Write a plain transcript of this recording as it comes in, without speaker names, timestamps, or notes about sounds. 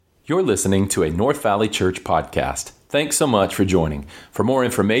You're listening to a North Valley Church podcast. Thanks so much for joining. For more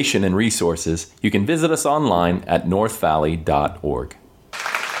information and resources, you can visit us online at northvalley.org.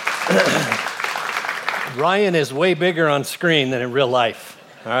 Ryan is way bigger on screen than in real life,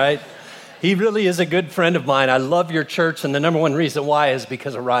 all right? He really is a good friend of mine. I love your church, and the number one reason why is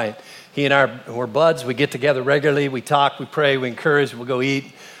because of Ryan. He and we're buds. We get together regularly. We talk, we pray, we encourage, we'll go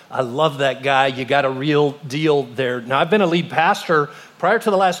eat. I love that guy. You got a real deal there. Now, I've been a lead pastor prior to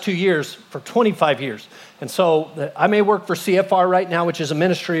the last 2 years for 25 years. And so I may work for CFR right now, which is a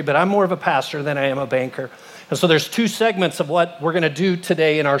ministry, but I'm more of a pastor than I am a banker. And so there's two segments of what we're going to do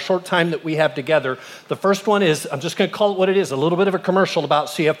today in our short time that we have together. The first one is, I'm just going to call it what it is, a little bit of a commercial about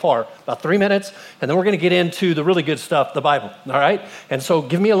CFR, about 3 minutes, and then we're going to get into the really good stuff, the Bible, all right? And so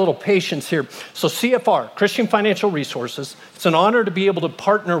give me a little patience here. So CFR, Christian Financial Resources, it's an honor to be able to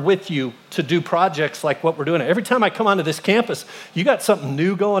partner with you to do projects like what we're doing. Every time I come onto this campus, you got something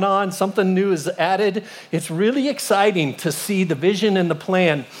new going on, something new is added. It's really exciting to see the vision and the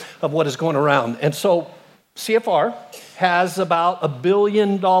plan of what is going around. And so CFR has about $1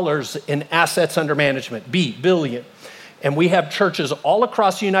 billion in assets under management, billion. And we have churches all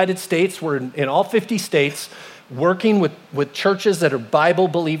across the United States. We're in all 50 states working with churches that are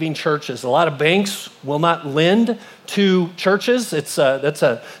Bible-believing churches. A lot of banks will not lend to churches. That's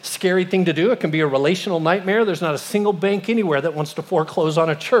a scary thing to do. It can be a relational nightmare. There's not a single bank anywhere that wants to foreclose on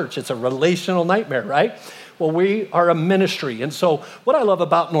a church. It's a relational nightmare, right? Well, we are a ministry. And so what I love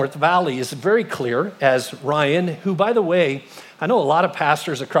about North Valley is very clear, as Ryan, who, by the way, I know a lot of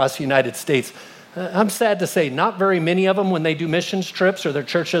pastors across the United States. I'm sad to say not very many of them, when they do missions trips or their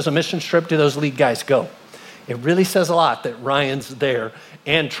church does a missions trip, do those lead guys go. It really says a lot that Ryan's there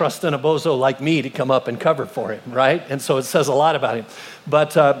and trusting a bozo like me to come up and cover for him, right? And so it says a lot about him.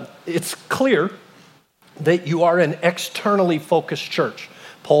 But it's clear that you are an externally focused church.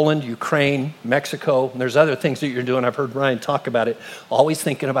 Poland, Ukraine, Mexico, and there's other things that you're doing. I've heard Ryan talk about it. Always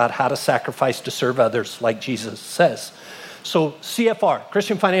thinking about how to sacrifice to serve others, like Jesus says. So CFR,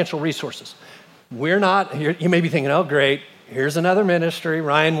 Christian Financial Resources. We're not, you may be thinking, oh, great, here's another ministry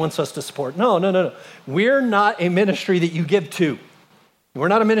Ryan wants us to support. No. We're not a ministry that you give to. We're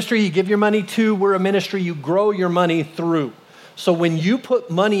not a ministry you give your money to. We're a ministry you grow your money through. So when you put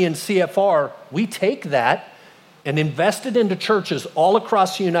money in CFR, we take that and invest it into churches all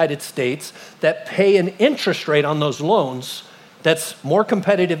across the United States that pay an interest rate on those loans that's more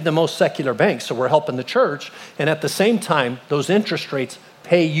competitive than most secular banks. So we're helping the church, and at the same time, those interest rates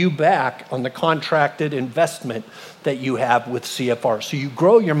pay you back on the contracted investment that you have with CFR. So you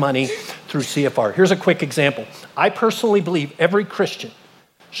grow your money through CFR. Here's a quick example. I personally believe every Christian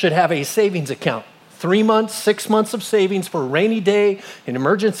should have a savings account. 3 months, 6 months of savings for a rainy day, an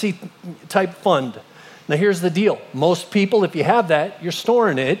emergency type fund. Now, here's the deal. Most people, if you have that, you're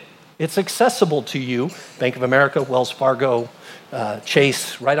storing it. It's accessible to you. Bank of America, Wells Fargo,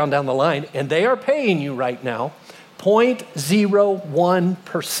 Chase, right on down the line. And they are paying you right now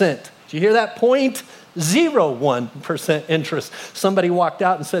 0.01%. Do you hear that? 0.01% interest. Somebody walked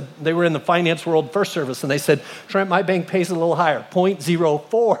out and said they were in the finance world first service, and they said, Trent, my bank pays a little higher,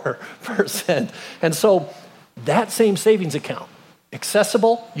 0.04%. And so that same savings account,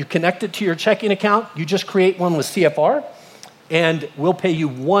 accessible, you connect it to your checking account, you just create one with CFR, and we'll pay you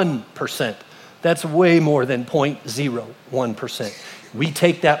 1%. That's way more than 0.01%. We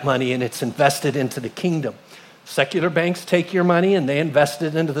take that money and it's invested into the kingdom. Secular banks take your money and they invest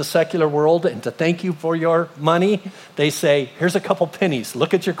it into the secular world, and to thank you for your money, they say, here's a couple pennies,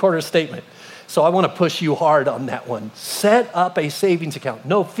 look at your quarter statement. So I want to push you hard on that one. Set up a savings account.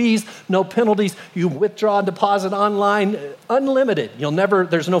 No fees, no penalties. You withdraw and deposit online, unlimited.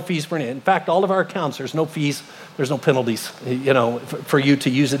 There's no fees for any. In fact, all of our accounts, there's no fees, there's no penalties, for you to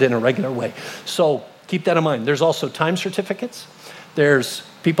use it in a regular way. So keep that in mind. There's also time certificates. There's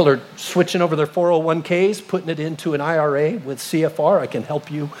people are switching over their 401ks, putting it into an IRA with CFR. I can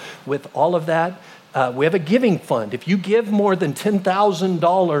help you with all of that. We have a giving fund. If you give more than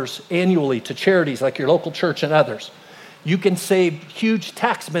 $10,000 annually to charities like your local church and others, you can save huge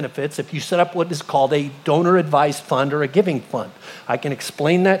tax benefits if you set up what is called a donor advised fund or a giving fund. I can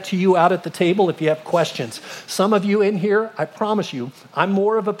explain that to you out at the table if you have questions. Some of you in here, I promise you, I'm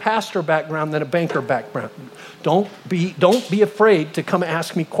more of a pastor background than a banker background. Don't be afraid to come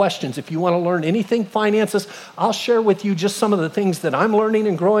ask me questions. If you want to learn anything finances, I'll share with you just some of the things that I'm learning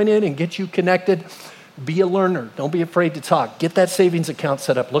and growing in and get you connected. Be a learner. Don't be afraid to talk. Get that savings account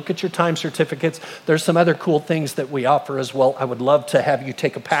set up. Look at your time certificates. There's some other cool things that we offer as well. I would love to have you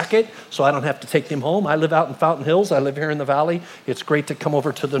take a packet so I don't have to take them home. I live out in Fountain Hills. I live here in the valley. It's great to come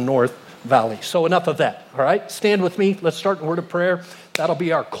over to the North Valley. So enough of that, all right? Stand with me. Let's start in a word of prayer. That'll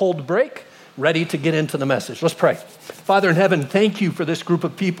be our cold break, ready to get into the message. Let's pray. Father in heaven, thank you for this group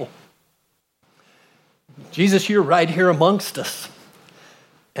of people. Jesus, you're right here amongst us.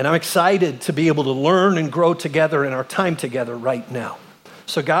 And I'm excited to be able to learn and grow together in our time together right now.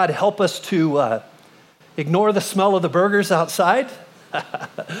 So God, help us to ignore the smell of the burgers outside.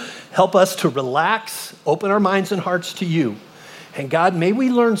 Help us to relax, open our minds and hearts to you. And God, may we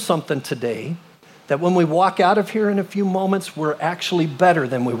learn something today that when we walk out of here in a few moments, we're actually better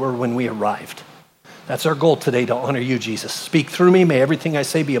than we were when we arrived. That's our goal today, to honor you, Jesus. Speak through me. May everything I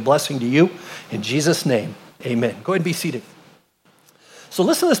say be a blessing to you. In Jesus' name, amen. Go ahead and be seated. So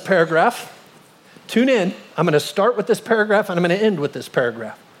listen to this paragraph. Tune in. I'm going to start with this paragraph and I'm going to end with this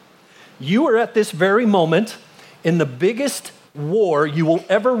paragraph. You are at this very moment in the biggest war you will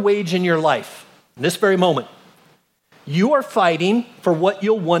ever wage in your life. In this very moment. You are fighting for what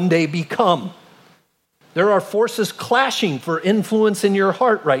you'll one day become. There are forces clashing for influence in your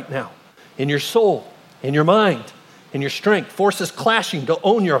heart right now, in your soul, in your mind, in your strength. Forces clashing to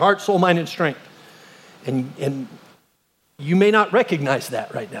own your heart, soul, mind, and strength. And you may not recognize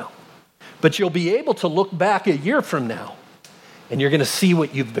that right now, but you'll be able to look back a year from now and you're going to see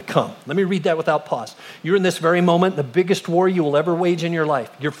what you've become. Let me read that without pause. You're in this very moment, the biggest war you will ever wage in your life.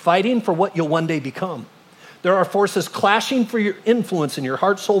 You're fighting for what you'll one day become. There are forces clashing for your influence in your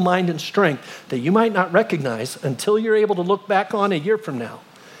heart, soul, mind, and strength that you might not recognize until you're able to look back on a year from now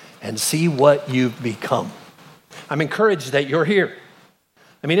and see what you've become. I'm encouraged that you're here.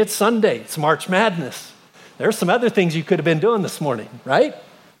 I mean, it's Sunday. It's March Madness. There's some other things you could have been doing this morning, right?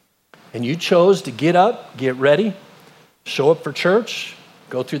 And you chose to get up, get ready, show up for church,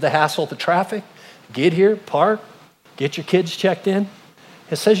 go through the hassle of the traffic, get here, park, get your kids checked in.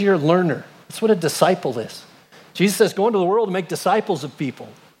 It says you're a learner. That's what a disciple is. Jesus says, go into the world and make disciples of people.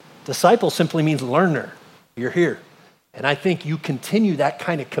 Disciple simply means learner. You're here. And I think you continue that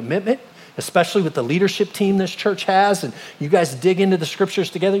kind of commitment, especially with the leadership team this church has, and you guys dig into the scriptures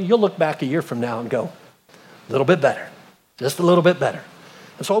together, you'll look back a year from now and go, a little bit better, just a little bit better.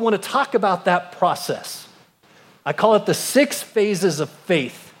 And so I want to talk about that process. I call it the 6 phases of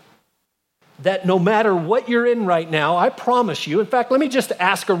faith, that no matter what you're in right now, I promise you, in fact, let me just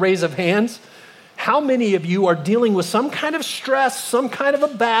ask a raise of hands. How many of you are dealing with some kind of stress, some kind of a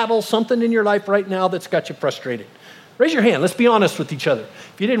battle, something in your life right now that's got you frustrated? Raise your hand. Let's be honest with each other.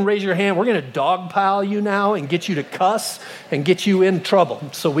 If you didn't raise your hand, we're going to dogpile you now and get you to cuss and get you in trouble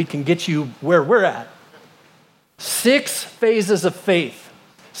so we can get you where we're at. 6 phases of faith.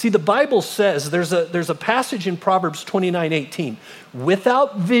 See, the Bible says, there's a passage in Proverbs 29:18.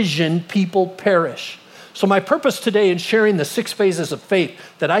 Without vision, people perish. So my purpose today in sharing the 6 phases of faith,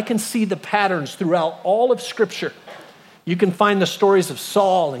 that I can see the patterns throughout all of Scripture. You can find the stories of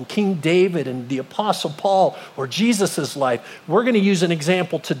Saul and King David and the Apostle Paul or Jesus' life. We're going to use an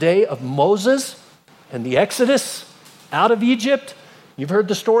example today of Moses and the Exodus out of Egypt. You've heard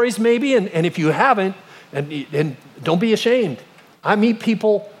the stories maybe, and if you haven't, and don't be ashamed. I meet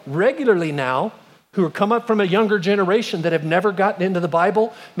people regularly now who have come up from a younger generation that have never gotten into the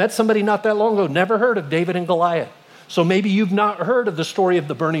Bible. Met somebody not that long ago, never heard of David and Goliath. So maybe you've not heard of the story of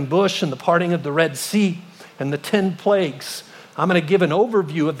the burning bush and the parting of the Red Sea and the 10 plagues. I'm going to give an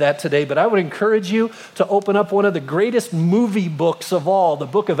overview of that today, but I would encourage you to open up one of the greatest movie books of all, the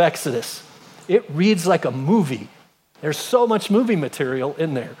book of Exodus. It reads like a movie. There's so much movie material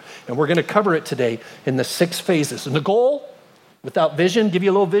in there, and we're going to cover it today in the 6 phases. And the goal, without vision, give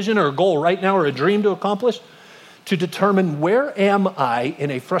you a little vision or a goal right now or a dream to accomplish, to determine where am I in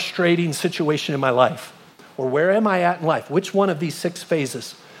a frustrating situation in my life, or where am I at in life? Which one of these 6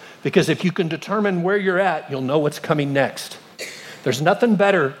 phases? Because if you can determine where you're at, you'll know what's coming next. There's nothing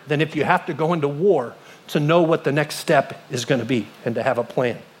better than if you have to go into war to know what the next step is going to be and to have a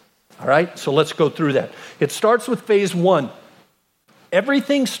plan. All right, so let's go through that. It starts with phase 1.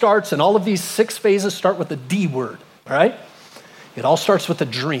 Everything starts, and all of these 6 phases start with the D word, all right? It all starts with a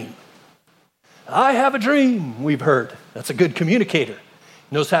dream. I have a dream, we've heard. That's a good communicator.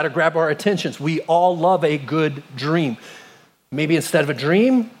 Knows how to grab our attentions. We all love a good dream. Maybe instead of a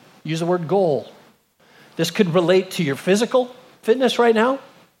dream, use the word goal. This could relate to your physical fitness right now.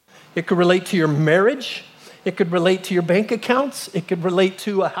 It could relate to your marriage. It could relate to your bank accounts. It could relate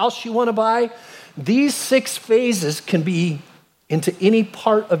to a house you want to buy. These 6 phases can be into any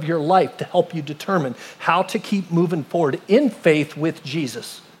part of your life to help you determine how to keep moving forward in faith with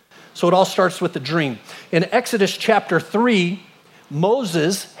Jesus. So it all starts with the dream. In Exodus chapter 3,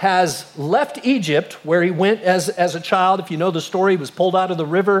 Moses has left Egypt, where he went as a child. If you know the story, he was pulled out of the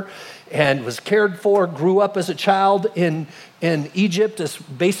river and was cared for, grew up as a child in Egypt as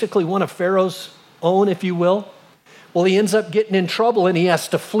basically one of Pharaoh's own, if you will. Well, he ends up getting in trouble and he has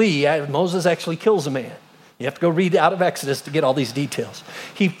to flee. Moses actually kills a man. You have to go read out of Exodus to get all these details.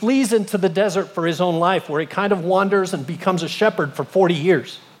 He flees into the desert for his own life, where he kind of wanders and becomes a shepherd for 40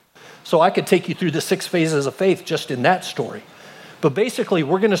 years. So I could take you through the 6 phases of faith just in that story. But basically,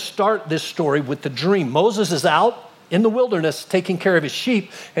 we're going to start this story with the dream. Moses is out in the wilderness taking care of his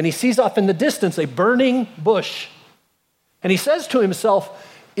sheep, and he sees off in the distance a burning bush. And he says to himself,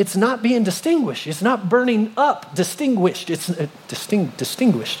 it's not being distinguished. It's not burning up, distinguished. It's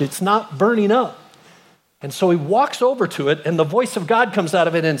distinguished. It's not burning up. And so he walks over to it, and the voice of God comes out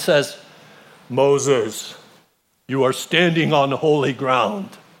of it and says, Moses, you are standing on holy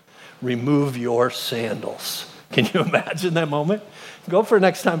ground. Remove your sandals. Can you imagine that moment? Go for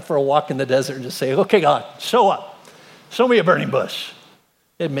next time for a walk in the desert and just say, okay, God, show up. Show me a burning bush.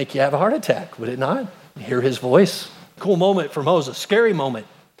 It'd make you have a heart attack, would it not? You hear his voice. Cool moment for Moses, scary moment.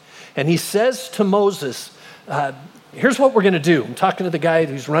 And he says to Moses, here's what we're going to do. I'm talking to the guy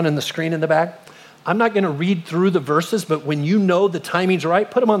who's running the screen in the back. I'm not going to read through the verses, but when you know the timing's right,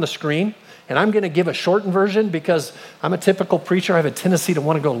 put them on the screen. And I'm going to give a shortened version because I'm a typical preacher. I have a tendency to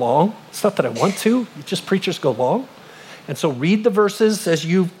want to go long. It's not that I want to. Just preachers go long. And so read the verses as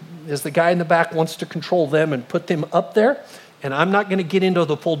the guy in the back wants to control them and put them up there. And I'm not going to get into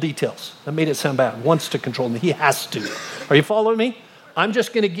the full details. That made it sound bad. Wants to control them. He has to. Are you following me? I'm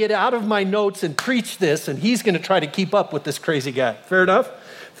just going to get out of my notes and preach this, and he's going to try to keep up with this crazy guy. Fair enough?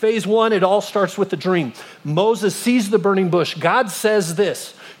 Phase 1, it all starts with the dream. Moses sees the burning bush. God says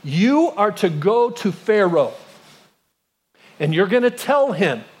this, you are to go to Pharaoh, and you're going to tell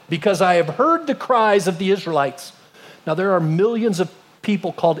him, because I have heard the cries of the Israelites. Now, there are millions of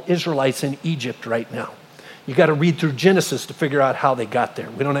people called Israelites in Egypt right now. You got to read through Genesis to figure out how they got there.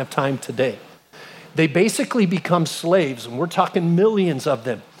 We don't have time today. They basically become slaves, and we're talking millions of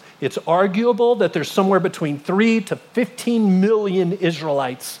them. It's arguable that there's somewhere between 3 to 15 million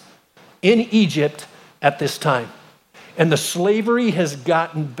Israelites in Egypt at this time. And the slavery has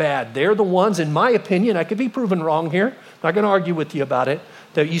gotten bad. They're the ones, in my opinion, I could be proven wrong here, I'm not going to argue with you about it,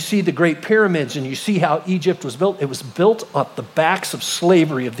 that you see the great pyramids and you see how Egypt was built. It was built off the backs of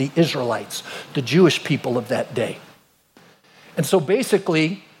slavery of the Israelites, the Jewish people of that day. And so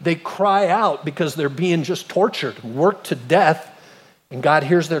basically, they cry out because they're being just tortured, worked to death, and God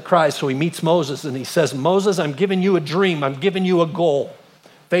hears their cries. So he meets Moses and he says, Moses, I'm giving you a dream. I'm giving you a goal.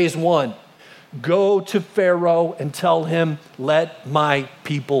 Phase 1, go to Pharaoh and tell him, let my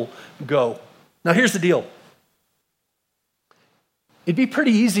people go. Now here's the deal. It'd be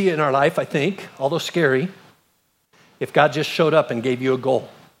pretty easy in our life, I think, although scary, if God just showed up and gave you a goal.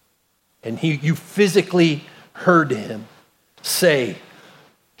 And you physically heard him say,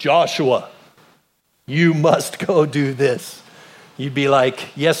 Joshua, you must go do this. You'd be like,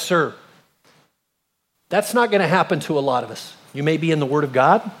 yes, sir. That's not going to happen to a lot of us. You may be in the Word of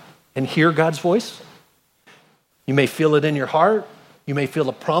God and hear God's voice. You may feel it in your heart. You may feel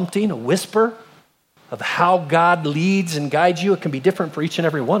a prompting, a whisper of how God leads and guides you. It can be different for each and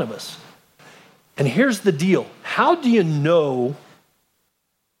every one of us. And here's the deal. How do you know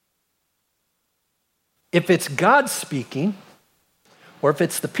if it's God speaking or if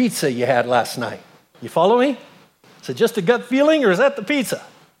it's the pizza you had last night? You follow me? Is it just a gut feeling or is that the pizza?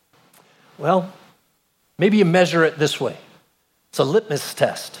 Well, maybe you measure it this way. It's a litmus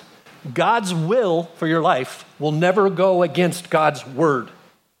test. God's will for your life will never go against God's word.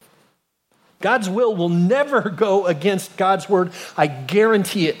 God's will never go against God's word. I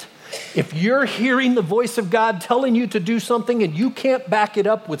guarantee it. If you're hearing the voice of God telling you to do something and you can't back it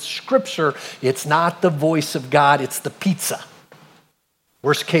up with scripture, it's not the voice of God, it's the pizza.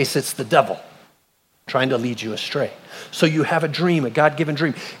 Worst case, it's the devil trying to lead you astray. So you have a dream, a God-given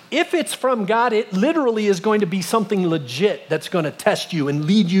dream. If it's from God, it literally is going to be something legit that's going to test you and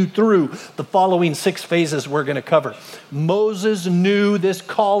lead you through the following 6 phases we're going to cover. Moses knew this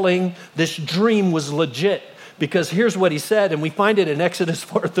calling, this dream was legit, because here's what he said, and we find it in Exodus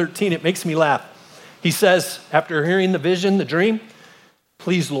 4:13. It makes me laugh. He says, after hearing the vision, the dream,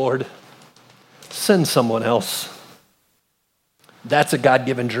 please, Lord, send someone else. That's a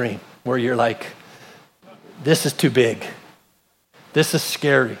God-given dream where you're like, this is too big. This is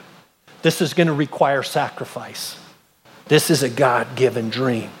scary. This is going to require sacrifice. This is a God-given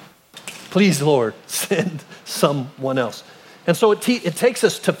dream. Please, Lord, send someone else. And so it takes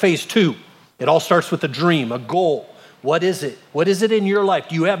us to phase 2. It all starts with a dream, a goal. What is it? What is it in your life?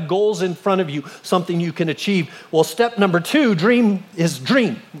 Do you have goals in front of you, something you can achieve? Well, step number 2, is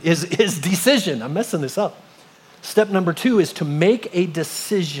decision. I'm messing this up. Step number 2 is to make a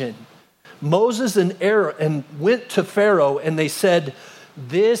decision. Moses and Aaron went to Pharaoh and they said,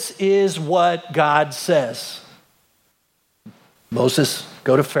 this is what God says. Moses,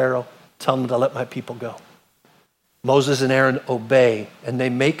 go to Pharaoh, tell him to let my people go. Moses and Aaron obey and they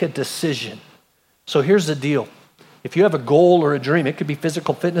make a decision. So here's the deal. If you have a goal or a dream, it could be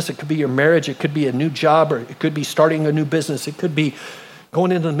physical fitness, it could be your marriage, it could be a new job, or it could be starting a new business, it could be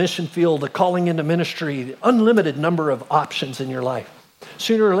going into the mission field, a calling into ministry, the unlimited number of options in your life.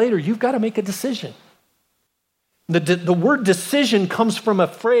 Sooner or later, you've got to make a decision. The word decision comes from a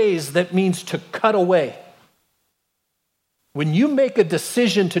phrase that means to cut away. When you make a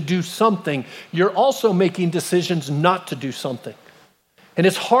decision to do something, you're also making decisions not to do something. And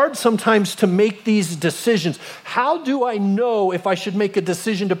it's hard sometimes to make these decisions. How do I know if I should make a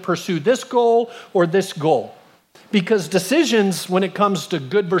decision to pursue this goal or this goal? Because decisions, when it comes to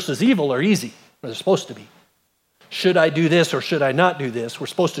good versus evil, are easy, or they're supposed to be. Should I do this or should I not do this? We're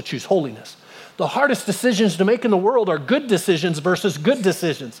supposed to choose holiness. The hardest decisions to make in the world are good decisions versus good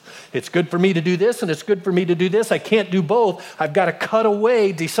decisions. It's good for me to do this and it's good for me to do this. I can't do both. I've got to cut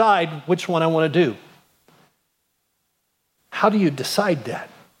away, decide which one I want to do. How do you decide that?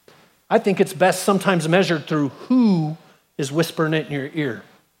 I think it's best sometimes measured through who is whispering it in your ear.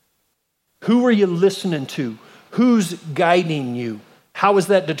 Who are you listening to? Who's guiding you? How is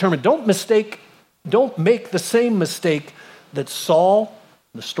that determined? Don't make the same mistake that Saul,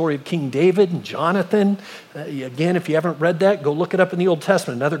 the story of King David and Jonathan. Again, if you haven't read that, go look it up in the Old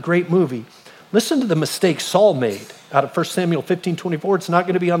Testament, another great movie. Listen to the mistake Saul made out of 1 Samuel 15:24. It's not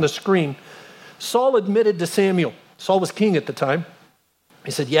going to be on the screen. Saul admitted to Samuel. Saul was king at the time.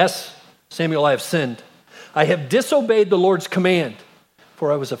 He said, yes, Samuel, I have sinned. I have disobeyed the Lord's command,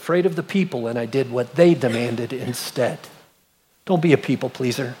 for I was afraid of the people and I did what they demanded instead. Don't be a people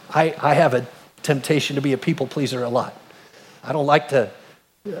pleaser. I have a temptation to be a people pleaser a lot. I don't like to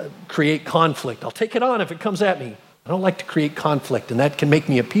create conflict. I'll take it on if it comes at me. I don't like to create conflict, and that can make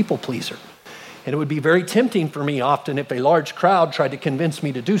me a people pleaser. And it would be very tempting for me often if a large crowd tried to convince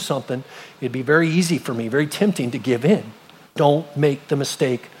me to do something. It'd be very easy for me, very tempting to give in. Don't make the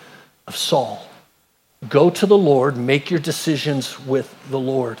mistake of Saul. Go to the Lord, make your decisions with the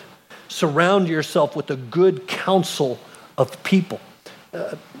Lord. Surround yourself with a good counsel of people.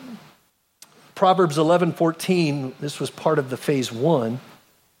 Proverbs 11:14, this was part of the phase 1.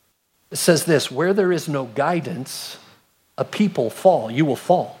 It says this, where there is no guidance, a people fall. You will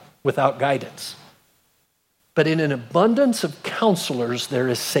fall without guidance. But in an abundance of counselors, there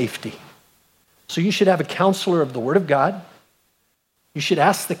is safety. So you should have a counselor of the Word of God. You should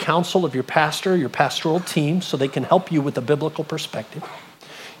ask the counsel of your pastor, your pastoral team, so they can help you with a biblical perspective.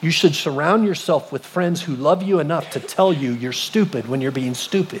 You should surround yourself with friends who love you enough to tell you you're stupid when you're being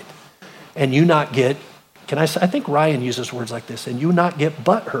stupid. And you not get, I think Ryan uses words like this, and you not get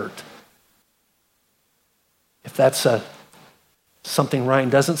butt hurt. If that's something Ryan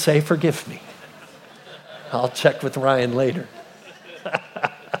doesn't say, forgive me. I'll check with Ryan later.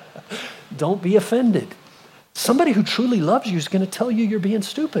 Don't be offended. Somebody who truly loves you is going to tell you you're being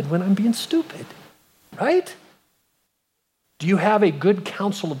stupid when I'm being stupid, right? Do you have a good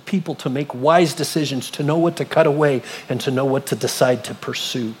counsel of people to make wise decisions, to know what to cut away and to know what to decide to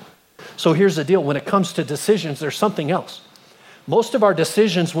pursue? So here's the deal. When it comes to decisions, there's something else. Most of our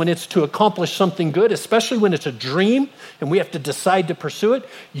decisions, when it's to accomplish something good, especially when it's a dream and we have to decide to pursue it,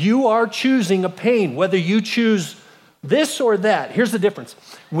 you are choosing a pain, whether you choose this or that. Here's the difference.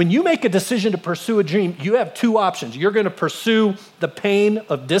 When you make a decision to pursue a dream, you have two options. You're going to pursue the pain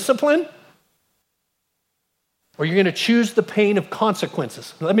of discipline, or you're going to choose the pain of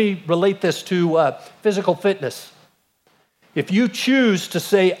consequences. Let me relate this to physical fitness. If you choose to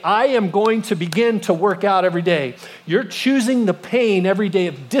say, I am going to begin to work out every day, you're choosing the pain every day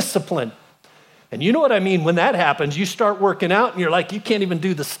of discipline. And you know what I mean? When that happens, you start working out and you're like, you can't even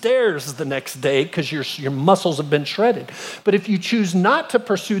do the stairs the next day because your muscles have been shredded. But if you choose not to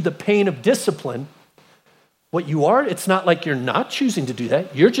pursue the pain of discipline, it's not like you're not choosing to do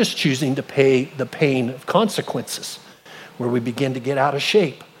that. You're just choosing to pay the pain of consequences, where we begin to get out of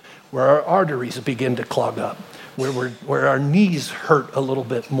shape, where our arteries begin to clog up, where our knees hurt a little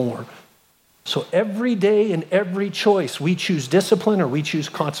bit more. So every day and every choice, we choose discipline or we choose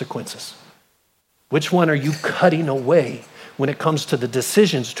consequences. Which one are you cutting away when it comes to the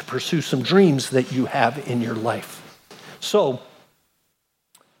decisions to pursue some dreams that you have in your life? So,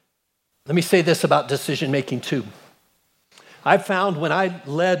 let me say this about decision making too. I've found when I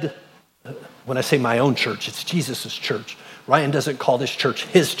led When I say my own church, it's Jesus' church. Ryan doesn't call this church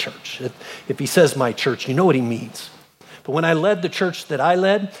his church. If he says my church, you know what he means. But when I led the church that I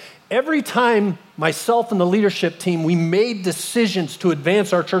led, every time myself and the leadership team, we made decisions to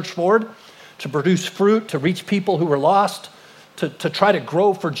advance our church forward, to produce fruit, to reach people who were lost, to try to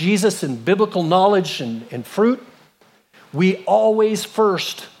grow for Jesus in biblical knowledge and fruit, we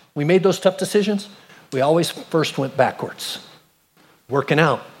made those tough decisions, we always first went backwards. Working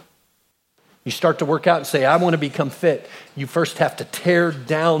out. You start to work out and say, I want to become fit. You first have to tear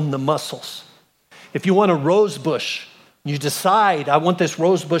down the muscles. If you want a rose bush, you decide, I want this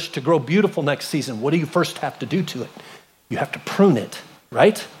rose bush to grow beautiful next season. What do you first have to do to it? You have to prune it,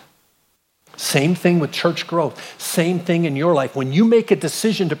 right? Same thing with church growth. Same thing in your life. When you make a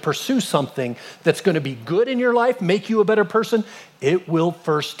decision to pursue something that's going to be good in your life, make you a better person, it will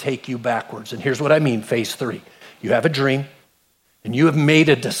first take you backwards. And here's what I mean, phase 3. You have a dream, and you have made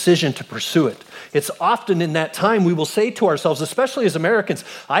a decision to pursue it. It's often in that time we will say to ourselves, especially as Americans,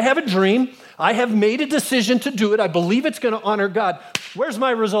 I have a dream, I have made a decision to do it, I believe it's going to honor God. Where's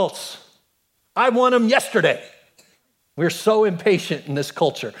my results? I want them yesterday. We're so impatient in this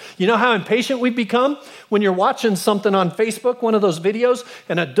culture. You know how impatient we've become? When you're watching something on Facebook, one of those videos,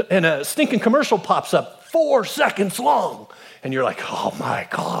 and a stinking commercial pops up, 4 seconds long. And you're like, oh my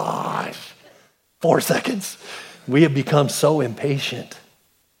gosh, 4 seconds. We have become so impatient.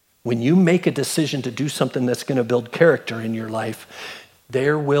 When you make a decision to do something that's going to build character in your life,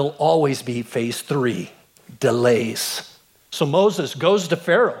 there will always be phase 3, delays. So Moses goes to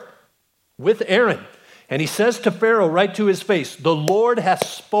Pharaoh with Aaron, and he says to Pharaoh right to his face, the Lord hath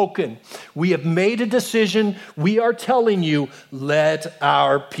spoken. We have made a decision. We are telling you, let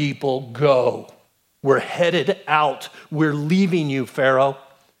our people go. We're headed out. We're leaving you, Pharaoh.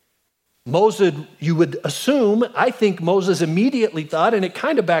 Moses, you would assume, I think Moses immediately thought, and it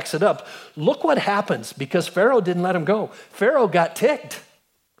kind of backs it up, look what happens because Pharaoh didn't let him go. Pharaoh got ticked.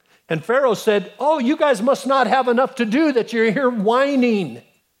 And Pharaoh said, oh, you guys must not have enough to do that you're here whining.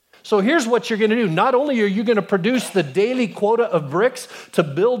 So here's what you're going to do. Not only are you going to produce the daily quota of bricks to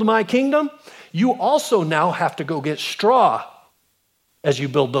build my kingdom, you also now have to go get straw as you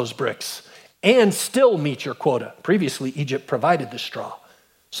build those bricks and still meet your quota. Previously, Egypt provided the straw.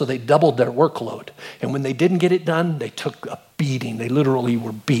 So they doubled their workload. And when they didn't get it done, they took a beating. They literally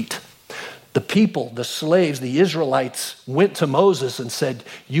were beat. The people, the slaves, the Israelites went to Moses and said,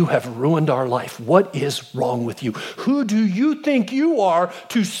 you have ruined our life. What is wrong with you? Who do you think you are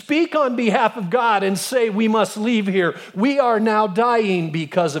to speak on behalf of God and say we must leave here? We are now dying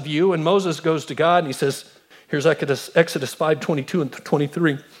because of you. And Moses goes to God and he says, here's Exodus 5:22 and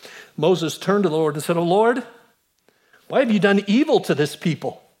 23. Moses turned to the Lord and said, oh Lord, why have you done evil to this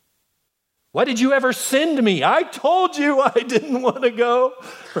people? Why did you ever send me? I told you I didn't want to go,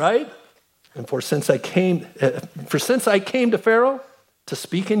 right? And since I came to Pharaoh to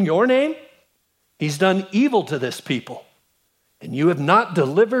speak in your name, he's done evil to this people. And you have not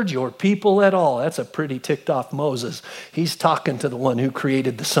delivered your people at all. That's a pretty ticked off Moses. He's talking to the one who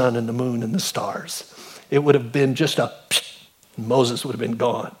created the sun and the moon and the stars. It would have been just a psh, Moses would have been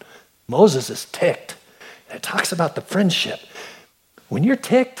gone. Moses is ticked. And it talks about the friendship. When you're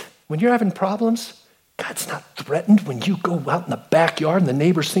ticked, when you're having problems, God's not threatened when you go out in the backyard and the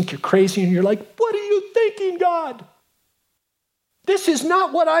neighbors think you're crazy and you're like, what are you thinking, God? This is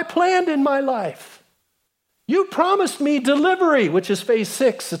not what I planned in my life. You promised me delivery, which is phase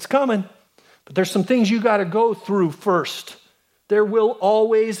 6. It's coming. But there's some things you got to go through first. There will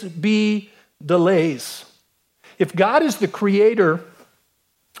always be delays. If God is the creator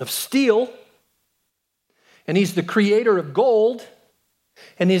of steel, and he's the creator of gold,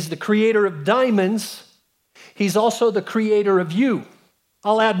 and he's the creator of diamonds, he's also the creator of you.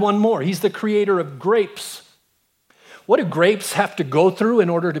 I'll add one more. He's the creator of grapes. What do grapes have to go through in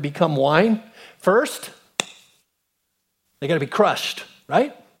order to become wine? First, they got to be crushed,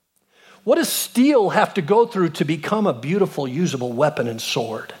 right? What does steel have to go through to become a beautiful, usable weapon and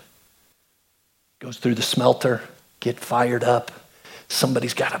sword? Goes through the smelter, get fired up.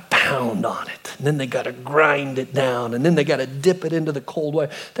 Somebody's got to pound on it. And then they got to grind it down. And then they got to dip it into the cold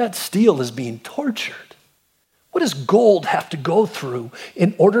water. That steel is being tortured. What does gold have to go through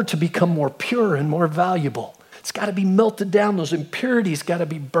in order to become more pure and more valuable? It's got to be melted down. Those impurities got to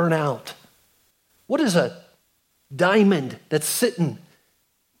be burnt out. What is a diamond that's sitting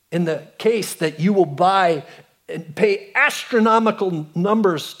in the case that you will buy and pay astronomical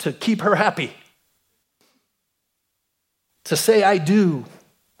numbers to keep her happy? To say, I do,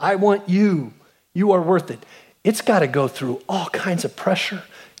 I want you, you are worth it. It's got to go through all kinds of pressure,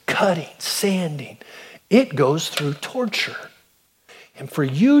 cutting, sanding. It goes through torture. and for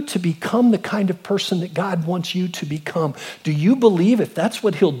you to become the kind of person that God wants you to become, do you believe if that's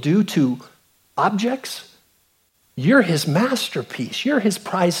what he'll do to objects, you're his masterpiece, you're his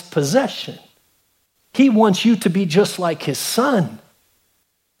prized possession. He wants you to be just like his son.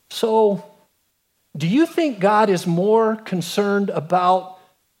 So, do you think God is more concerned about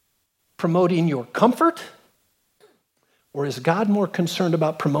promoting your comfort? Or is God more concerned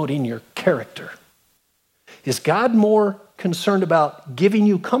about promoting your character? Is God more concerned about giving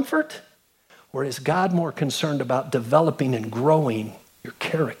you comfort? Or is God more concerned about developing and growing your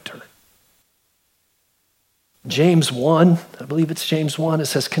character? James 1, I believe it's James 1, it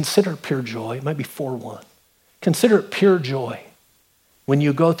says, consider it pure joy. It might be 4:1. Consider it pure joy when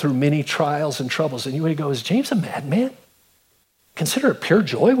you go through many trials and troubles. And you would go, is James a madman? Consider it pure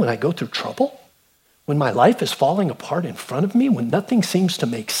joy when I go through trouble? When my life is falling apart in front of me, when nothing seems to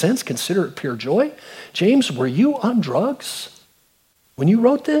make sense, consider it pure joy? James, were you on drugs when you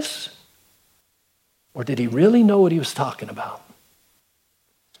wrote this? Or did he really know what he was talking about?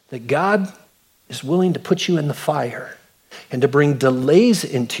 That God is willing to put you in the fire and to bring delays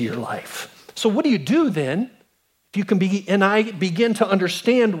into your life. So what do you do then? If you can begin to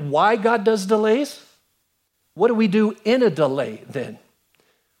understand why God does delays, what do we do in a delay then?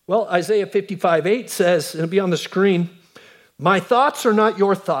 Well, Isaiah 55:8 says, and it'll be on the screen, my thoughts are not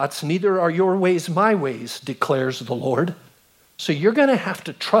your thoughts, neither are your ways my ways, declares the Lord. So you're going to have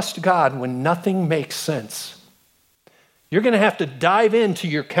to trust God when nothing makes sense. You're going to have to dive into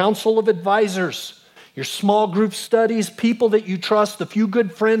your council of advisors, your small group studies, people that you trust, the few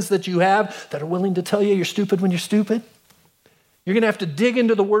good friends that you have that are willing to tell you you're stupid when you're stupid. You're going to have to dig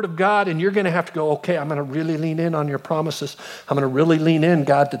into the Word of God, and you're going to have to go, okay, I'm going to really lean in on your promises. I'm going to really lean in,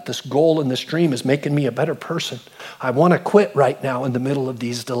 God, that this goal and this dream is making me a better person. I want to quit right now in the middle of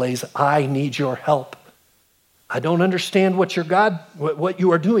these delays. I need your help. I don't understand what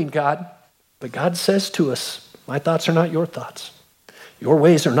you are doing, God, but God says to us, my thoughts are not your thoughts. Your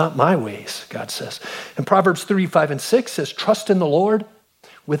ways are not my ways, God says. And Proverbs 3:5-6 says, trust in the Lord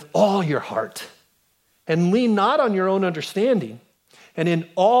with all your heart and lean not on your own understanding. And in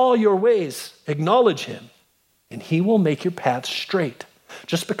all your ways, acknowledge him, and he will make your paths straight.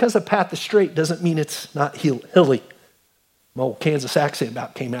 Just because a path is straight doesn't mean it's not hilly. My old Kansas accent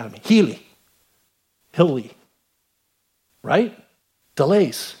about came out of me. Hilly. Right?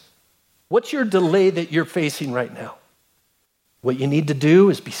 Delays. What's your delay that you're facing right now? What you need to do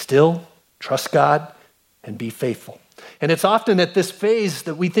is be still, trust God, and be faithful. And it's often at this phase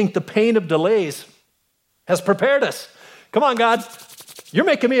that we think the pain of delays has prepared us. Come on, God, you're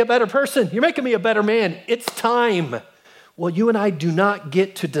making me a better person. You're making me a better man. It's time. Well, you and I do not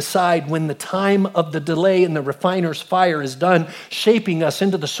get to decide when the time of the delay in the refiner's fire is done, shaping us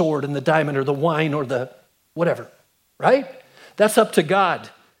into the sword and the diamond or the wine or the whatever, right? That's up to God.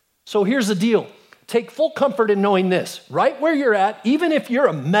 So here's the deal. Take full comfort in knowing this. Right where you're at, even if you're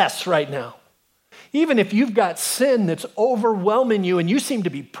a mess right now, even if you've got sin that's overwhelming you and you seem to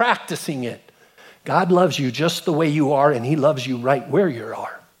be practicing it, God loves you just the way you are, and he loves you right where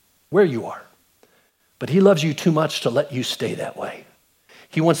you are. But he loves you too much to let you stay that way.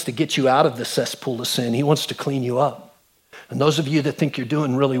 He wants to get you out of the cesspool of sin. He wants to clean you up. And those of you that think you're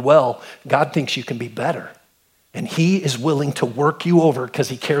doing really well, God thinks you can be better. And he is willing to work you over because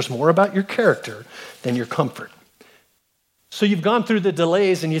he cares more about your character than your comfort. So you've gone through the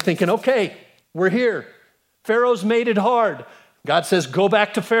delays and you're thinking, okay, we're here. Pharaoh's made it hard. God says, go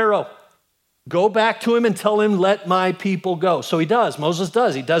back to Pharaoh. Go back to him and tell him, let my people go. So he does. Moses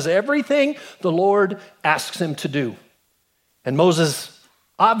does. He does everything the Lord asks him to do. And Moses,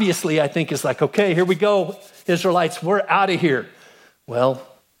 obviously, I think, is like, okay, here we go, Israelites, we're out of here. Well,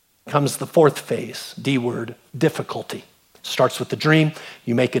 comes the fourth phase, D word, difficulty. Starts with the dream.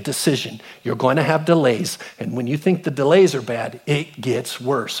 You make a decision. You're going to have delays. And when you think the delays are bad, it gets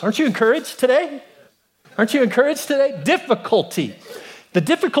worse. Aren't you encouraged today? Aren't you encouraged today? Difficulty. The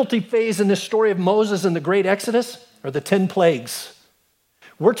difficulty phase in this story of Moses and the great Exodus are the 10 plagues.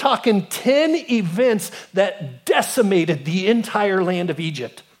 We're talking 10 events that decimated the entire land of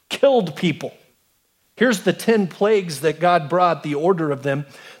Egypt, killed people. Here's the 10 plagues that God brought, the order of them.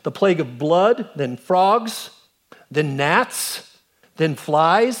 The plague of blood, then frogs, then gnats, then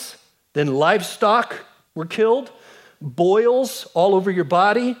flies, then livestock were killed, boils all over your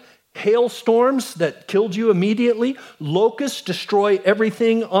body, hailstorms that killed you immediately, locusts destroy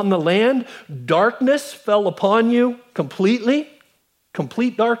everything on the land, darkness fell upon you completely,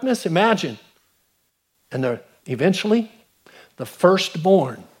 complete darkness, imagine. And eventually, the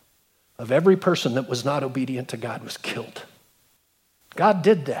firstborn of every person that was not obedient to God was killed. God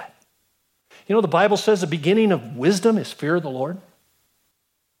did that. You know, the Bible says the beginning of wisdom is fear of the Lord.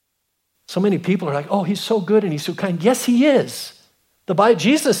 So many people are like, oh, he's so good and he's so kind. Yes, he is.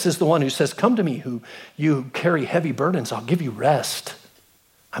 Jesus is the one who says, come to me who you carry heavy burdens, I'll give you rest.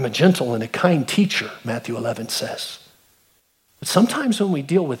 I'm a gentle and a kind teacher, Matthew 11 says. But sometimes when we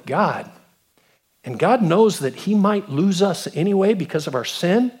deal with God, and God knows that he might lose us anyway because of our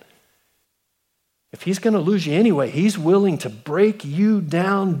sin, if he's going to lose you anyway, he's willing to break you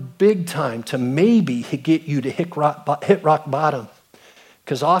down big time to maybe get you to hit rock bottom.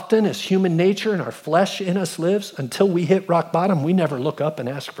 Because often as human nature and our flesh in us lives, until we hit rock bottom, we never look up and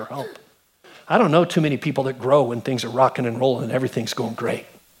ask for help. I don't know too many people that grow when things are rocking and rolling and everything's going great.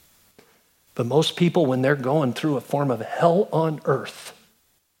 But most people, when they're going through a form of hell on earth,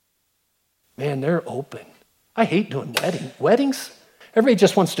 man, they're open. I hate doing weddings. Everybody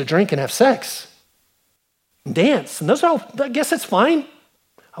just wants to drink and have sex and dance. And those are all, I guess it's fine.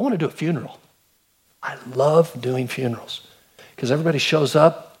 I want to do a funeral. I love doing funerals because everybody shows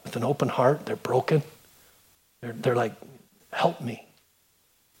up with an open heart. They're broken. They're like, help me.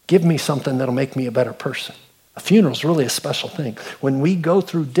 Give me something that'll make me a better person. A funeral is really a special thing. When we go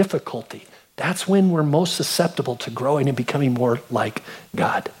through difficulty, that's when we're most susceptible to growing and becoming more like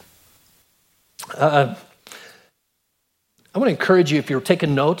God. I want to encourage you, if you're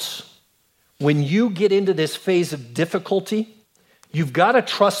taking notes, when you get into this phase of difficulty, you've got to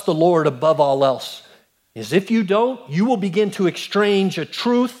trust the Lord above all else. As if you don't, you will begin to exchange a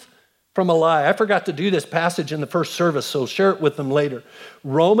truth from a lie. I forgot to do this passage in the first service, so share it with them later.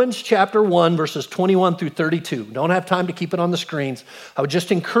 Romans chapter 1, verses 21 through 32. Don't have time to keep it on the screens. I would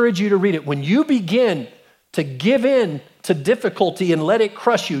just encourage you to read it. When you begin to give in to difficulty and let it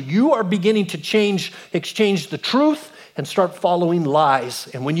crush you, you are beginning to exchange the truth and start following lies.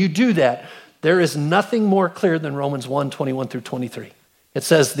 And when you do that, there is nothing more clear than Romans 1, 21 through 23. It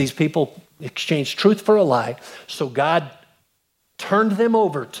says these people exchanged truth for a lie, so God turned them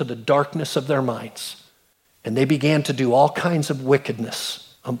over to the darkness of their minds. And they began to do all kinds of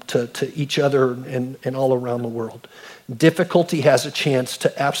wickedness to each other and all around the world. Difficulty has a chance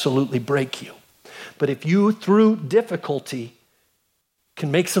to absolutely break you. But if you, through difficulty, can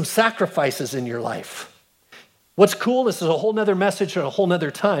make some sacrifices in your life. What's cool, this is a whole nother message at a whole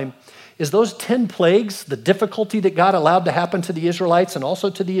nother time, is those 10 plagues, the difficulty that God allowed to happen to the Israelites and also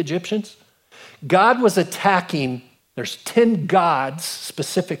to the Egyptians. God was attacking, there's 10 gods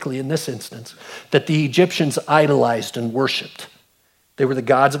specifically in this instance, that the Egyptians idolized and worshiped. They were the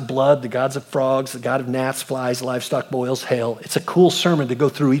gods of blood, the gods of frogs, the god of gnats, flies, livestock, boils, hail. It's a cool sermon to go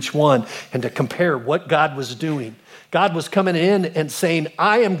through each one and to compare what God was doing. God was coming in and saying,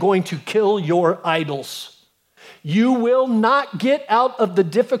 I am going to kill your idols. You will not get out of the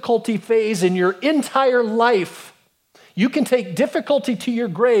difficulty phase in your entire life. You can take difficulty to your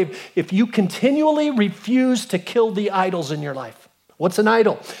grave if you continually refuse to kill the idols in your life. What's an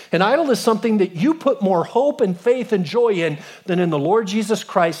idol? An idol is something that you put more hope and faith and joy in than in the Lord Jesus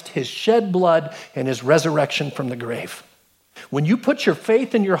Christ, his shed blood, and his resurrection from the grave. When you put your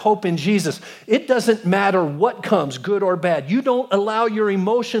faith and your hope in Jesus, it doesn't matter what comes, good or bad. You don't allow your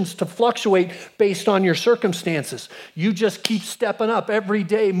emotions to fluctuate based on your circumstances. You just keep stepping up every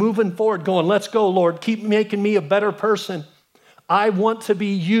day, moving forward, going, let's go, Lord. Keep making me a better person. I want to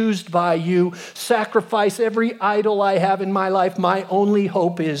be used by you. Sacrifice every idol I have in my life. My only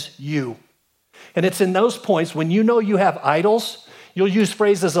hope is you. And it's in those points when you know you have idols, you'll use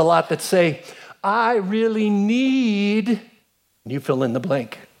phrases a lot that say, I really need... You fill in the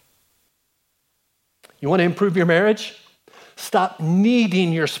blank. You want to improve your marriage? Stop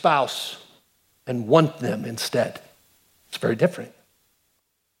needing your spouse and want them instead. It's very different.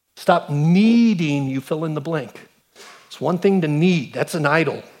 Stop needing, you fill in the blank. It's one thing to need, that's an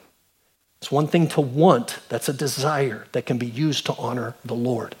idol. It's one thing to want, that's a desire that can be used to honor the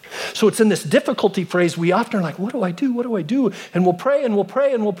Lord. So it's in this difficulty phrase we often are like, what do I do? What do I do? And we'll pray and we'll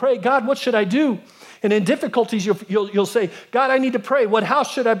pray and we'll pray, God, what should I do? And in difficulties, you'll say, God, I need to pray. What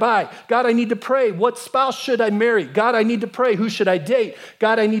house should I buy? God, I need to pray. What spouse should I marry? God, I need to pray. Who should I date?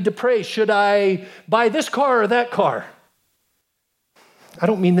 God, I need to pray. Should I buy this car or that car? I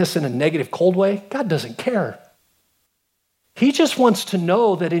don't mean this in a negative, cold way. God doesn't care. He just wants to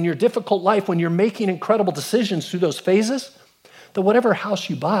know that in your difficult life, when you're making incredible decisions through those phases, that whatever house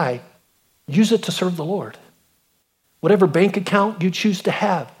you buy, use it to serve the Lord. Whatever bank account you choose to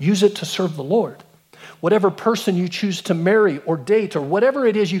have, use it to serve the Lord. Whatever person you choose to marry or date or whatever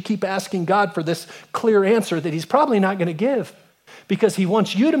it is you keep asking God for this clear answer that he's probably not going to give because he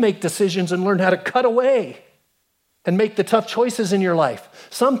wants you to make decisions and learn how to cut away and make the tough choices in your life.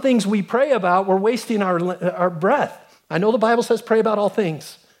 Some things we pray about, we're wasting our breath. I know the Bible says pray about all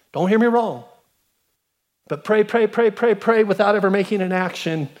things. Don't hear me wrong. But pray without ever making an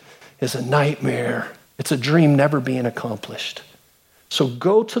action is a nightmare. It's a dream never being accomplished. So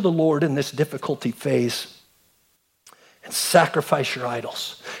go to the Lord in this difficulty phase and sacrifice your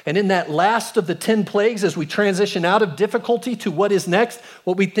idols. And in that last of the 10 plagues, as we transition out of difficulty to what is next,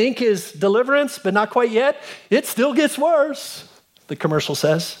 what we think is deliverance, but not quite yet, it still gets worse, the commercial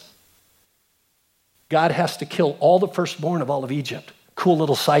says. God has to kill all the firstborn of all of Egypt. Cool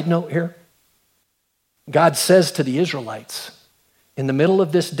little side note here. God says to the Israelites, in the middle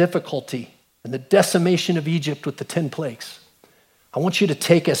of this difficulty and the decimation of Egypt with the 10 plagues, I want you to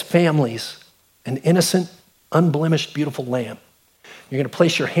take as families an innocent, unblemished, beautiful lamb. You're going to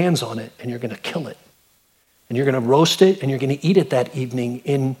place your hands on it and you're going to kill it. And you're going to roast it and you're going to eat it that evening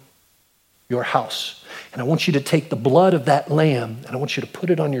in your house. And I want you to take the blood of that lamb and I want you to put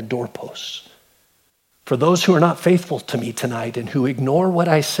it on your doorposts. For those who are not faithful to me tonight and who ignore what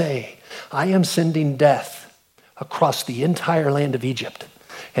I say, I am sending death across the entire land of Egypt.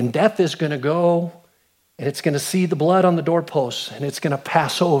 And death is going to go and it's going to see the blood on the doorposts and it's going to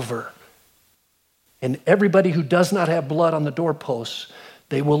pass over. And everybody who does not have blood on the doorposts,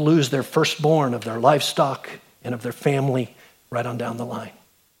 they will lose their firstborn of their livestock and of their family right on down the line.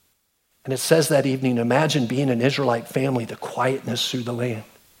 And it says that evening, imagine being an Israelite family, the quietness through the land.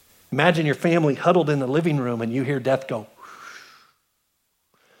 Imagine your family huddled in the living room and you hear death go.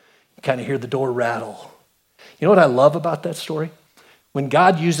 You kind of hear the door rattle. You know what I love about that story? When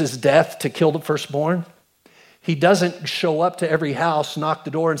God uses death to kill the firstborn, he doesn't show up to every house, knock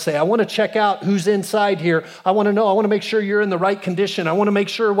the door and say, I want to check out who's inside here. I want to know. I want to make sure you're in the right condition. I want to make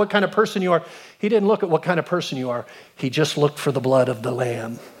sure what kind of person you are. He didn't look at what kind of person you are. He just looked for the blood of the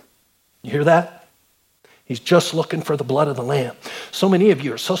lamb. You hear that? He's just looking for the blood of the lamb. So many of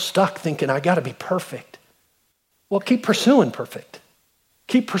you are so stuck thinking, I got to be perfect. Well, keep pursuing perfect.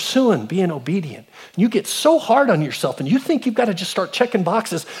 Keep pursuing being obedient. You get so hard on yourself and you think you've got to just start checking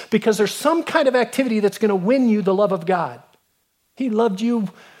boxes because there's some kind of activity that's going to win you the love of God. He loved you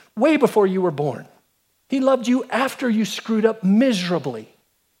way before you were born. He loved you after you screwed up miserably.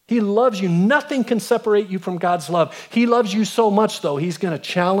 He loves you. Nothing can separate you from God's love. He loves you so much, though. He's going to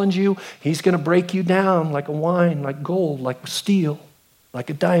challenge you. He's going to break you down like a wine, like gold, like steel, like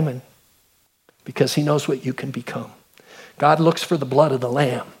a diamond, because he knows what you can become. God looks for the blood of the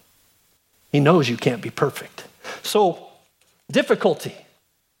lamb. He knows you can't be perfect. So, difficulty.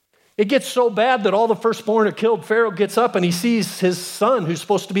 It gets so bad that all the firstborn are killed. Pharaoh gets up and he sees his son, who's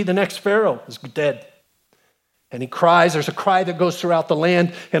supposed to be the next Pharaoh, is dead. And he cries. There's a cry that goes throughout the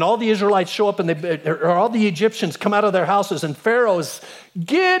land. And all the Israelites show up and all the Egyptians come out of their houses. And Pharaoh's,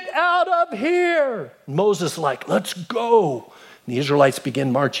 get out of here. And Moses is like, let's go. And the Israelites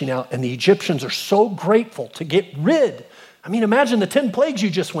begin marching out. And the Egyptians are so grateful to get rid. I mean, imagine the 10 plagues you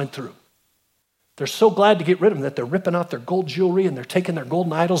just went through. They're so glad to get rid of them that they're ripping off their gold jewelry and they're taking their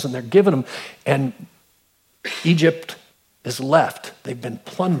golden idols and they're giving them. And Egypt is left. They've been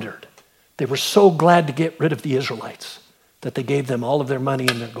plundered. They were so glad to get rid of the Israelites that they gave them all of their money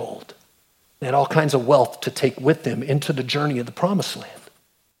and their gold. They had all kinds of wealth to take with them into the journey of the promised land.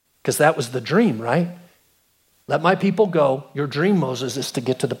 Because that was the dream, right? Let my people go. Your dream, Moses, is to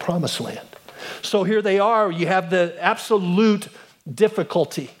get to the promised land. So here they are. You have the absolute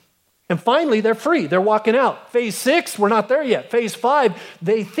difficulty. And finally, they're free. They're walking out. Phase 6, we're not there yet. Phase 5,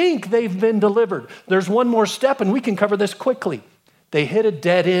 they think they've been delivered. There's one more step, and we can cover this quickly. They hit a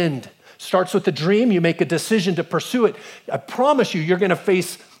dead end. Starts with a dream. You make a decision to pursue it. I promise you, you're going to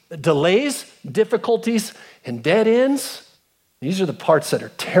face delays, difficulties, and dead ends. These are the parts that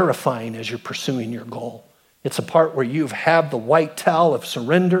are terrifying as you're pursuing your goal. It's a part where you have the white towel of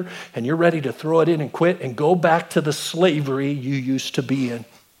surrender, and you're ready to throw it in and quit and go back to the slavery you used to be in.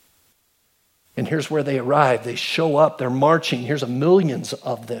 And here's where they arrive. They show up. They're marching. Here's millions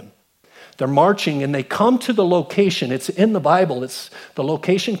of them. They're marching and they come to the location. It's in the Bible. It's the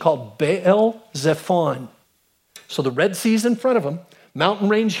location called Baal Zephon. So the Red Sea's in front of them. Mountain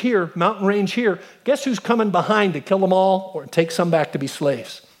range here, mountain range here. Guess who's coming behind to kill them all or take some back to be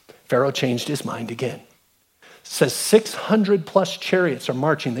slaves? Pharaoh changed his mind again. It says 600 plus chariots are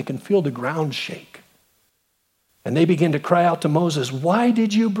marching. They can feel the ground shake. And they begin to cry out to Moses, why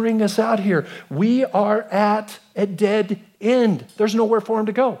did you bring us out here? We are at a dead end. There's nowhere for him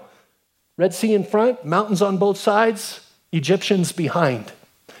to go. Red Sea in front, mountains on both sides, Egyptians behind.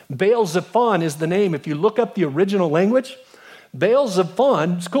 Baal Zephon is the name. If you look up the original language, Baal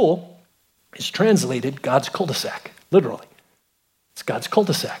Zephon, it's cool, is translated God's cul-de-sac, literally. It's God's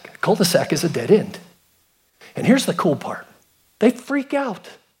cul-de-sac. Cul-de-sac is a dead end. And here's the cool part. They freak out.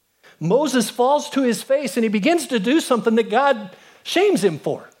 Moses falls to his face and he begins to do something that God shames him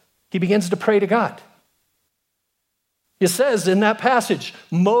for. He begins to pray to God. It says in that passage,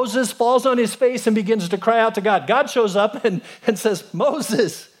 Moses falls on his face and begins to cry out to God. God shows up and says,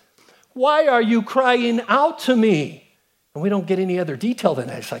 Moses, why are you crying out to me? And we don't get any other detail than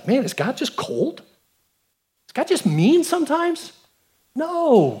that. It's like, man, is God just cold? Is God just mean sometimes?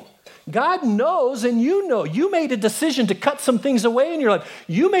 No. God knows and you know. You made a decision to cut some things away in your life.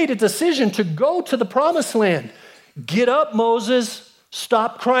 You made a decision to go to the promised land. Get up, Moses.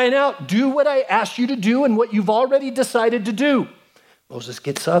 Stop crying out. Do what I asked you to do and what you've already decided to do. Moses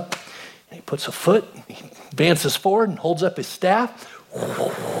gets up and he puts a foot, he advances forward and holds up his staff.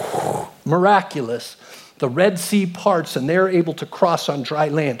 Miraculous. The Red Sea parts and they're able to cross on dry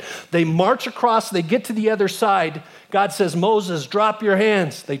land. They march across, they get to the other side. God says, Moses, drop your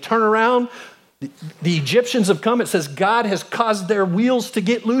hands. They turn around. The Egyptians have come. It says God has caused their wheels to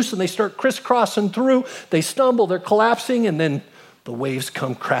get loose and they start crisscrossing through. They stumble, they're collapsing, and then the waves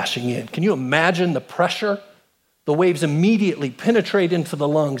come crashing in. Can you imagine the pressure? The waves immediately penetrate into the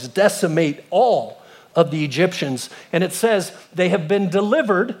lungs, decimate all of the Egyptians. And it says they have been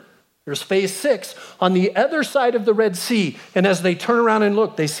delivered. There's phase 6 on the other side of the Red Sea. And as they turn around and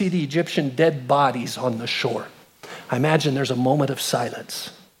look, they see the Egyptian dead bodies on the shore. I imagine there's a moment of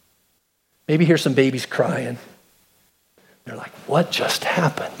silence. Maybe hear some babies crying. They're like, what just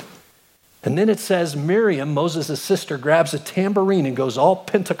happened? And then it says Miriam, Moses' sister, grabs a tambourine and goes all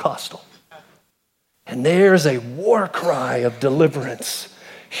Pentecostal. And there's a war cry of deliverance.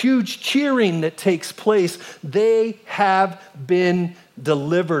 Huge cheering that takes place. They have been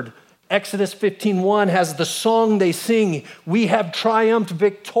delivered. Exodus 15:1 has the song they sing. We have triumphed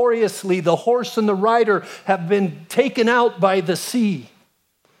victoriously. The horse and the rider have been taken out by the sea.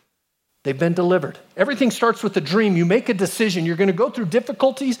 They've been delivered. Everything starts with a dream. You make a decision. You're going to go through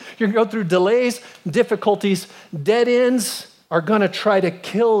difficulties. You're going to go through delays, difficulties. Dead ends are going to try to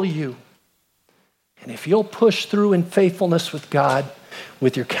kill you. And if you'll push through in faithfulness with God,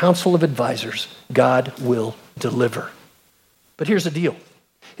 with your council of advisors, God will deliver. But here's the deal.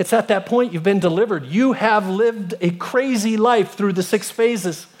 It's at that point you've been delivered. You have lived a crazy life through the 6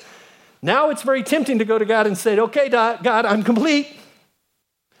 phases. Now it's very tempting to go to God and say, okay, God, I'm complete.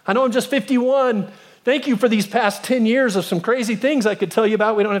 I know I'm just 51. Thank you for these past 10 years of some crazy things I could tell you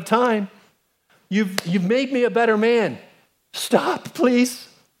about. We don't have time. You've made me a better man. Stop, please.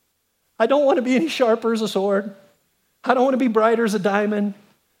 I don't want to be any sharper as a sword. I don't want to be brighter as a diamond.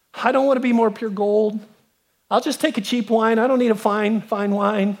 I don't want to be more pure gold. I'll just take a cheap wine. I don't need a fine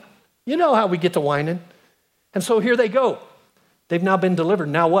wine. You know how we get to whining. And so here they go. They've now been delivered.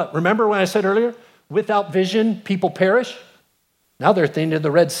 Now what? Remember when I said earlier, without vision, people perish? Now they're at the end of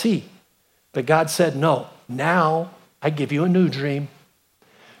the Red Sea. But God said, no, now I give you a new dream.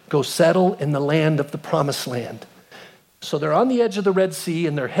 Go settle in the land of the promised land. So they're on the edge of the Red Sea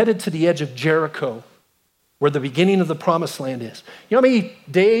and they're headed to the edge of Jericho, where the beginning of the promised land is. You know how many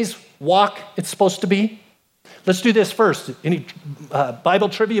days walk it's supposed to be? Let's do this first. Any Bible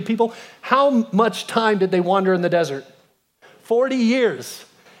trivia people? How much time did they wander in the desert? 40 years.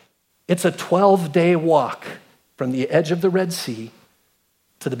 It's a 12-day walk from the edge of the Red Sea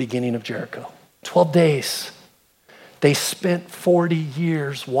to the beginning of Jericho. 12 days. They spent 40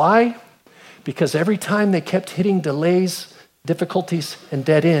 years. Why? Because every time they kept hitting delays, difficulties, and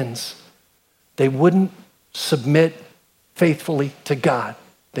dead ends, they wouldn't submit faithfully to God.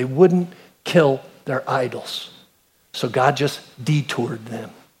 They wouldn't kill their idols. So God just detoured them.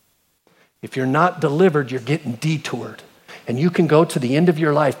 If you're not delivered, you're getting detoured. And you can go to the end of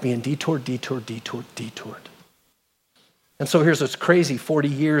your life being detoured. And so here's what's crazy. 40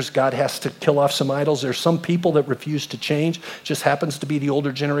 years, God has to kill off some idols. There's some people that refuse to change. Just happens to be the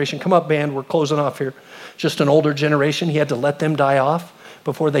older generation. Come up, band. We're closing off here. Just an older generation. He had to let them die off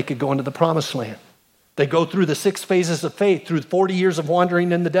before they could go into the promised land. They go through the 6 phases of faith, through 40 years of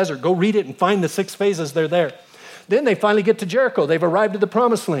wandering in the desert. Go read it and find the 6 phases. They're there. Then they finally get to Jericho. They've arrived at the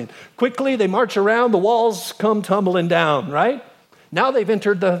promised land. Quickly, they march around. The walls come tumbling down, right? Now they've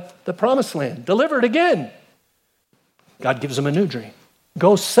entered the promised land. Delivered again. God gives them a new dream.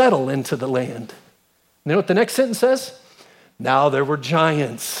 Go settle into the land. You know what the next sentence says? Now there were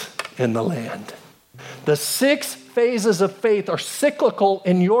giants in the land. The 6 phases of faith are cyclical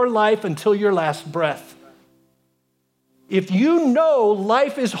in your life until your last breath. If you know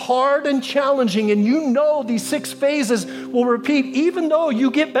life is hard and challenging and you know these 6 phases will repeat, even though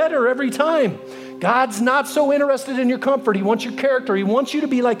you get better every time, God's not so interested in your comfort. He wants your character. He wants you to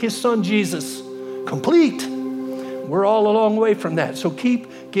be like his son, Jesus. Complete. We're all a long way from that. So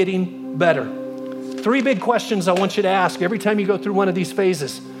keep getting better. 3 big questions I want you to ask every time you go through one of these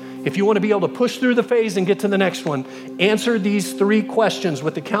phases. If you want to be able to push through the phase and get to the next one, answer these 3 questions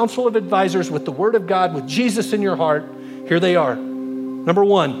with the council of advisors, with the word of God, with Jesus in your heart, Here they are. Number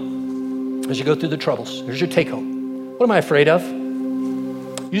one, as you go through the troubles, here's your take home. What am I afraid of?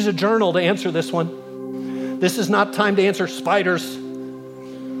 Use a journal to answer this one. This is not time to answer spiders.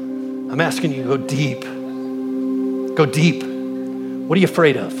 I'm asking you to go deep. Go deep. What are you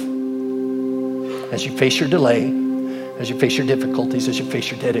afraid of? As you face your delay, as you face your difficulties, as you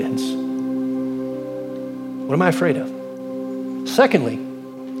face your dead ends. What am I afraid of? Secondly,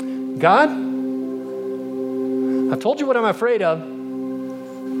 God, I've told you what I'm afraid of.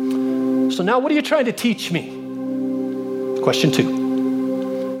 So now what are you trying to teach me? Question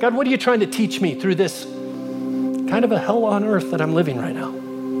 2. God, what are you trying to teach me through this kind of a hell on earth that I'm living right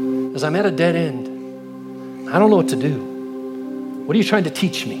now? As I'm at a dead end. I don't know what to do. What are you trying to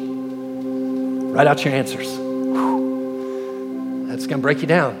teach me? Write out your answers. Whew. That's going to break you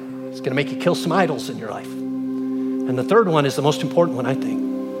down. It's going to make you kill some idols in your life. And the third one is the most important one, I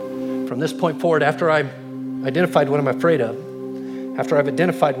think. From this point forward, after I've identified what I'm afraid of, after I've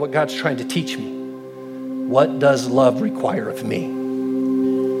identified what God's trying to teach me, what does love require of me?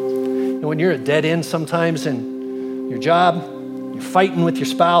 And when you're at a dead end sometimes in your job, you're fighting with your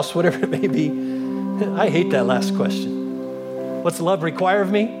spouse, whatever it may be, I hate that last question. What's love require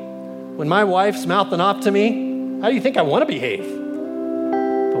of me? When my wife's mouthing off to me, how do you think I want to behave?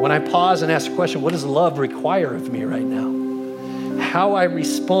 But when I pause and ask the question, what does love require of me right now? How I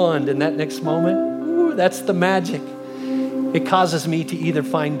respond in that next moment, ooh, that's the magic. It causes me to either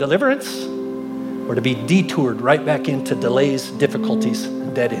find deliverance or to be detoured right back into delays, difficulties,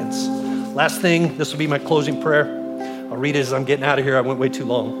 and dead ends. Last thing, this will be my closing prayer. I'll read it as I'm getting out of here. I went way too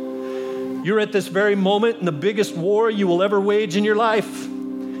long. You're at this very moment in the biggest war you will ever wage in your life.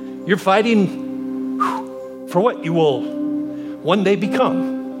 You're fighting for what you will one day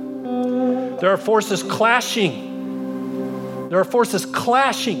become. There are forces clashing. There are forces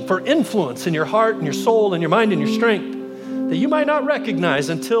clashing for influence in your heart and your soul and your mind and your strength that you might not recognize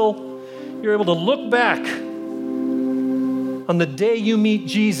until you're able to look back on the day you meet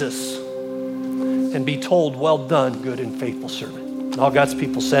Jesus and be told, well done, good and faithful servant. All God's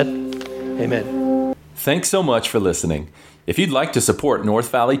people said, amen. Thanks so much for listening. If you'd like to support North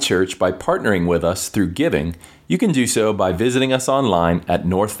Valley Church by partnering with us through giving, you can do so by visiting us online at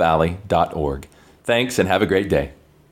northvalley.org. Thanks and have a great day.